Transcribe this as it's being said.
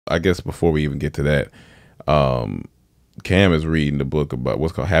I guess before we even get to that, Cam is reading the book about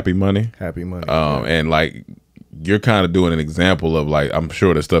what's called Happy Money. Happy Money. And like you're kind of doing an example of like I'm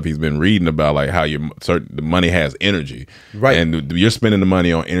sure the stuff he's been reading about, like how the money has energy, right? And you're spending the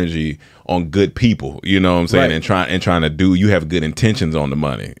money on energy on good people, you know what I'm saying, right. and trying to do. You have good intentions on the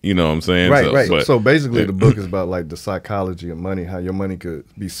money, you know what I'm saying, right? So, right. But, so basically, the book is about like the psychology of money, how your money could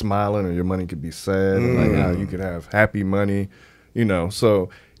be smiling or your money could be sad, and like how you could have happy money, you know. So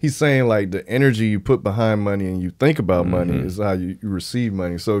he's saying like the energy you put behind money and you think about money is how you receive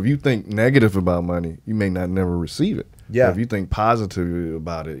money. So if you think negative about money, you may not never receive it. Yeah. But if you think positively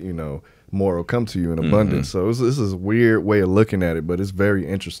about it, you know, more will come to you in abundance. So this is a weird way of looking at it, but it's very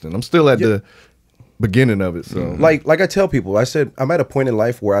interesting. I'm still at the beginning of it. So like I tell people, I said I'm at a point in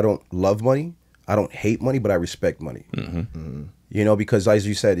life where I don't love money, I don't hate money, but I respect money. You know, because as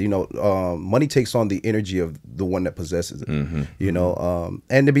you said, you know, money takes on the energy of the one that possesses it. You know,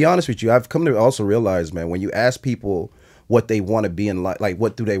 and to be honest with you, I've come to also realize, man, when you ask people what they want to be in life, like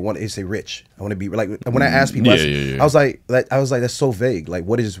what do they want? They say rich. I want to be like when I ask people, I was like, that's so vague. Like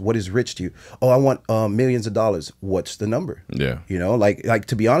what is rich to you? Oh, I want millions of dollars. What's the number? Yeah, you know, like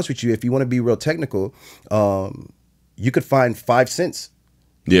to be honest with you, if you want to be real technical, you could find 5 cents.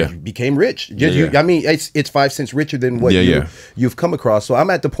 Yeah, You became rich. I mean, it's 5 cents richer than what you've come across. So I'm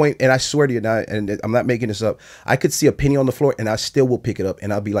at the point, and I swear to you now, and I'm not making this up. I could see a penny on the floor, and I still will pick it up,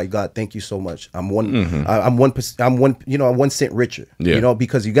 and I'll be like, God, thank you so much. I'm 1 cent richer. Yeah. You know,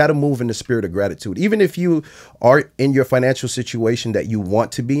 because you got to move in the spirit of gratitude. Even if you are in your financial situation that you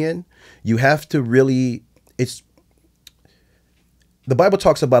want to be in, you have to really. The Bible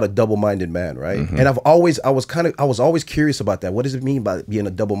talks about a double-minded man, right? And I was always curious about that. What does it mean by being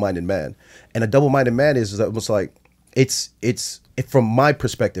a double-minded man? And a double-minded man is almost like it's from my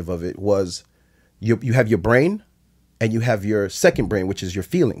perspective of it was you have your brain and you have your second brain, which is your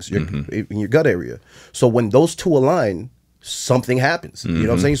feelings, in your gut area. So when those two align, something happens. You know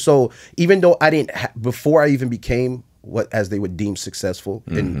what I'm saying? So even though I didn't before I even became what as they would deem successful,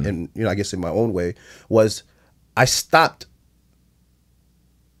 and you know, I guess in my own way, was I stopped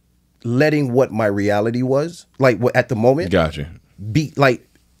letting what my reality was like what at the moment gotcha be like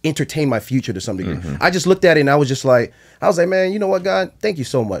entertain my future to some degree. I just looked at it and I was like, man, you know what, God, thank you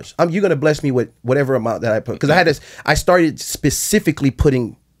so much. You're gonna bless me with whatever amount that I put, because I started specifically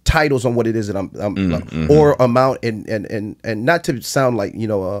putting titles on what it is that I'm or amount, and not to sound like, you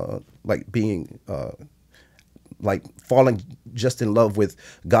know, like being like falling just in love with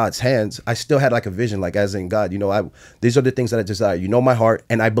God's hands. I still had like a vision, like as in God, you know, these are the things that I desire. You know my heart,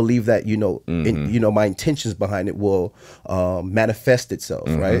 and I believe that, you know, you know, my intentions behind it will manifest itself,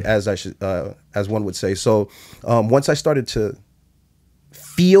 right? As as one would say. So once I started to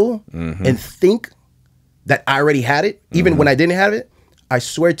feel and think that I already had it, even when I didn't have it, I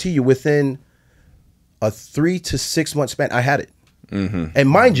swear to you, within a 3 to 6 month span, I had it. And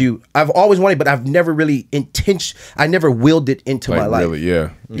mind you, I've always wanted, but I've never really I never willed it into my life. Really,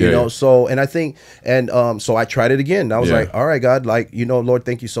 you know, so, and I think, and so I tried it again. I was like, all right, God, like, you know, Lord,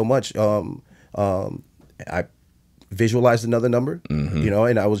 thank you so much. I visualized another number, you know,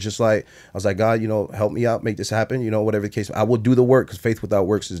 and I was like, God, you know, help me out, make this happen, you know, whatever the case. I will do the work, because faith without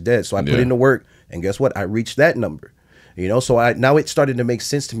works is dead. So I put in the work, and guess what? I reached that number. You know, so now it started to make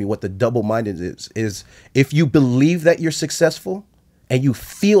sense to me what the double-minded is if you believe that you're successful and you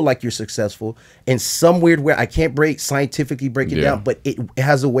feel like you're successful in some weird way, I can't scientifically break it down, but it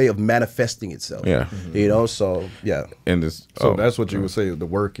has a way of manifesting itself. You know, so And this, so that's what you would say the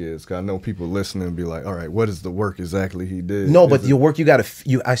work is. 'Cause I know people listening and be like, all right, what is the work exactly he did? No, but your work,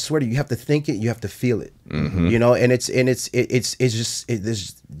 I swear to you, you have to think it, you have to feel it. You know, and it's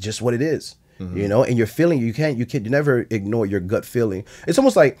just what it is. You know, and your feeling, you never ignore your gut feeling. It's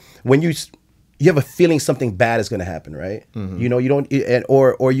almost like when you have a feeling something bad is going to happen, right? You know, you don't,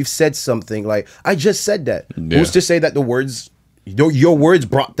 or you've said something like, I just said that. Who's to say that your words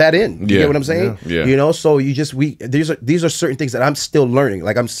brought that in? You get what I'm saying? You know, so these are certain things that I'm still learning.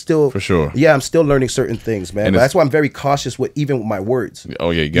 Like I'm still, for sure. I'm still learning certain things, man. But that's why I'm very cautious even with my words. Oh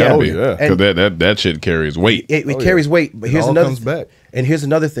yeah, you gotta be, because that shit carries weight. It carries weight. But here's another comes back. And here's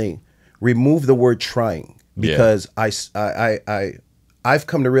another thing. Remove the word trying, because I've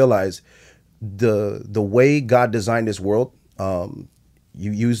come to realize the way God designed this world,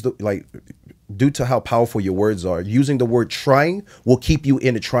 you use due to how powerful your words are, using the word trying will keep you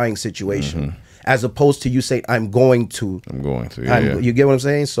in a trying situation, as opposed to you say, I'm going to. You get what I'm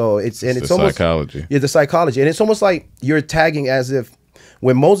saying? So it's almost psychology. Yeah, the psychology. And it's almost like you're tagging as if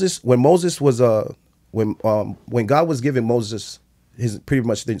when Moses was when God was giving Moses his pretty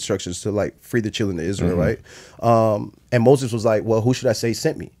much the instructions to like free the children of Israel, right? And Moses was like, well, who should I say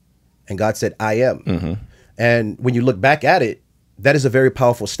sent me? and God said, I am. And when you look back at it, that is a very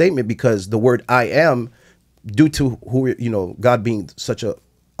powerful statement, because the word I am, due to who, God being such a,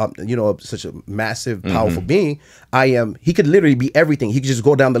 such a massive, powerful being, I am, he could literally be everything. He could just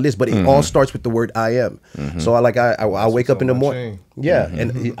go down the list, but it all starts with the word I am. So I wake up in the morning. Yeah.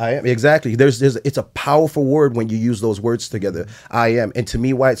 And I am, exactly. It's a powerful word when you use those words together. I am. And to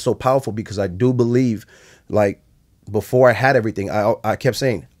me, why it's so powerful, because I do believe, like, before I had everything, I kept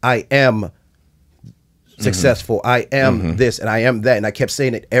saying, I am successful. I am this and I am that. And I kept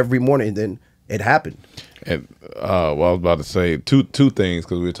saying it every morning, and then it happened. And well, I was about to say two things,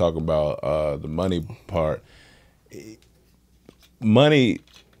 because we were talking about the money part. Money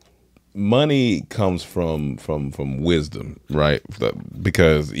comes from wisdom, right?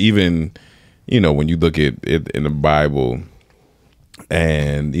 Because even when you look at it in the Bible,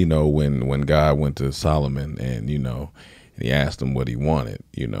 and when God went to Solomon, and he asked him what he wanted,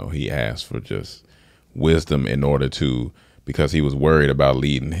 he asked for just wisdom in order to, because he was worried about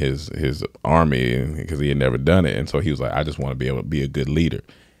leading his army, because he had never done it. And so he was like, I just want to be able to be a good leader.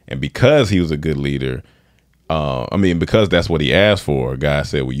 And because he was a good leader, because that's what he asked for, God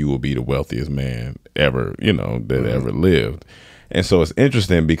said, well, you will be the wealthiest man ever, that ever lived. And so it's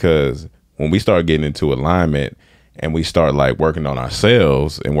interesting, because when we start getting into alignment and we start like working on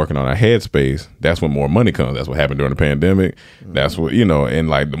ourselves and working on our headspace, that's when more money comes. That's what happened during the pandemic. That's what, and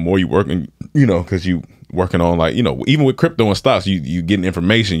like the more you working, because you working on, like, even with crypto and stocks, you getting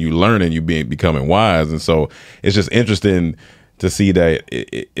information, you learning, you becoming wise. And so it's just interesting to see that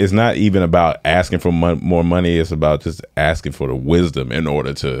it's not even about asking for more money. It's about just asking for the wisdom in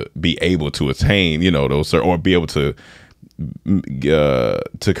order to be able to attain, those, or be able to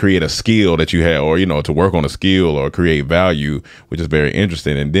create a skill that you have, or to work on a skill or create value, which is very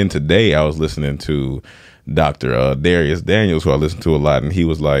interesting. And then today I was listening to Dr. Darius Daniels, who I listen to a lot, and he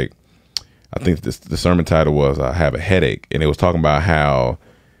was like, I think the sermon title was I Have a Headache, and it was talking about how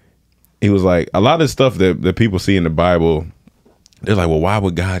he was like, a lot of the stuff that people see in the Bible, they're like, well, why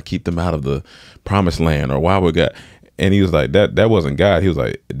would God keep them out of the promised land, or why would God? And he was like, that wasn't God. He was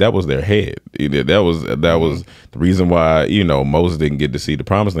like, that was their head. That was the reason why, Moses didn't get to see the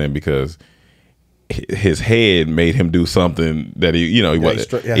promised land, because his head made him do something that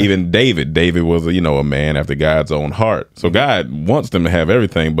even David was a man after God's own heart. So God wants them to have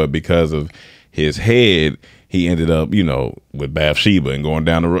everything, but because of his head, he ended up, with Bathsheba and going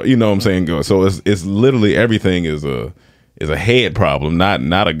down the road. You know what I'm saying? So it's literally everything is a head problem,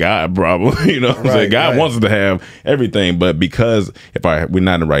 not a God problem. You know what I'm saying? God wants us to have everything, but because we're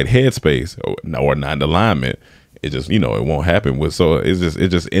not in the right headspace or not in alignment, it just, it won't happen. So it's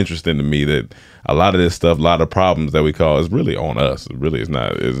just interesting to me that a lot of this stuff, a lot of problems that we call, is really on us. It really is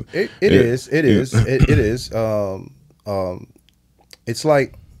not. It is. It's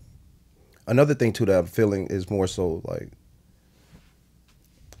like, another thing too that I'm feeling is more so like,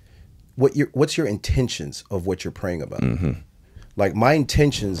 what's your intentions of what you're praying about? Like, my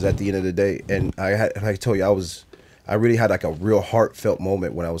intentions at the end of the day, and I told you, I really had like a real heartfelt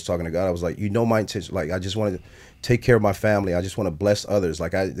moment when I was talking to God. I was like, my intention, like, I just wanted to take care of my family. I just want to bless others.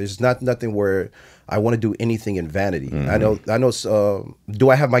 Like, there's nothing where I want to do anything in vanity. I know.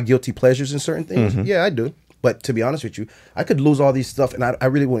 Do I have my guilty pleasures in certain things? Yeah, I do. But to be honest with you, I could lose all these stuff, and I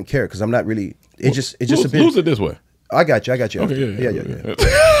really wouldn't care, because I'm not really. Lose it this way. I got you. Okay, yeah.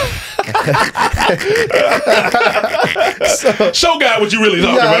 So, show God what you really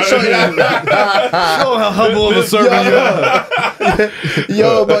talking about. Show how humble of a servant you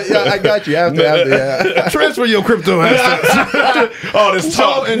are. But I got you. After transfer your crypto assets. All this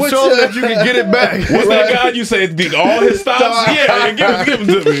talk, and show them that you can get it back. What's that God you say? All his stocks? Yeah, give them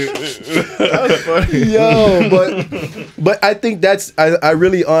to me. That's funny. But I think I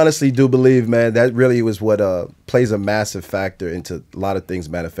really honestly do believe, man, that really was what plays a massive factor into a lot of things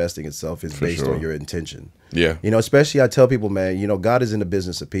manifesting itself, is based on your intention. Yeah. Especially I tell people, man, God is in the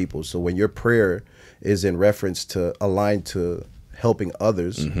business of people. So when your prayer is in reference to aligned to helping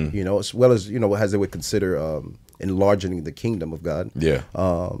others, as well as, as they would consider enlarging the kingdom of God. Yeah.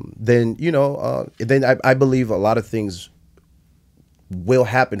 Then I believe a lot of things will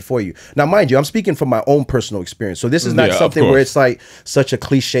happen for you. Now, mind you, I'm speaking from my own personal experience. So this is not something where it's like such a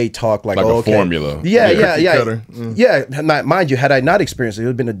cliche talk, like a formula. Yeah. Yeah. Mind you, had I not experienced it, it would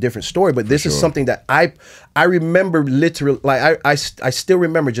have been a different story. But this is something that I remember literally, like I still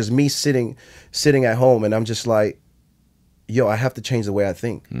remember just me sitting at home, and I'm just like, yo, I have to change the way I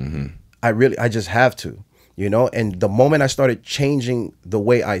think. I just have to, And the moment I started changing the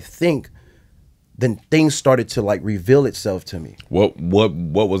way I think, then things started to like reveal itself to me. What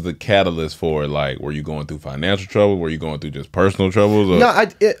was the catalyst for it? Like, were you going through financial trouble? Were you going through just personal troubles? Or? No, I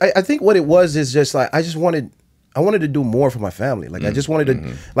think what it was is just like I wanted to do more for my family. Like I just wanted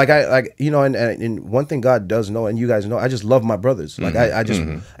to, like you know, and one thing God does know, and you guys know, I just love my brothers. Like I just,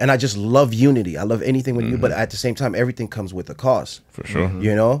 and I just love unity. I love anything with you, but at the same time, everything comes with a cost. For sure.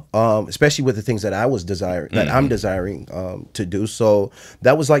 You know, especially with the things that I'm desiring to do. So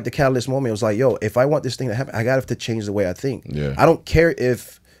that was like the catalyst moment. It was like, yo, if I want this thing to happen, I got to change the way I think. Yeah. I don't care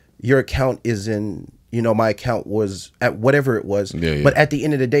if your account is in, you know, my account was at whatever it was. Yeah. But at the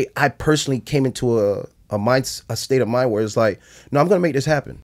end of the day, I personally came into a state of mind where it's like, no, I'm gonna make this happen.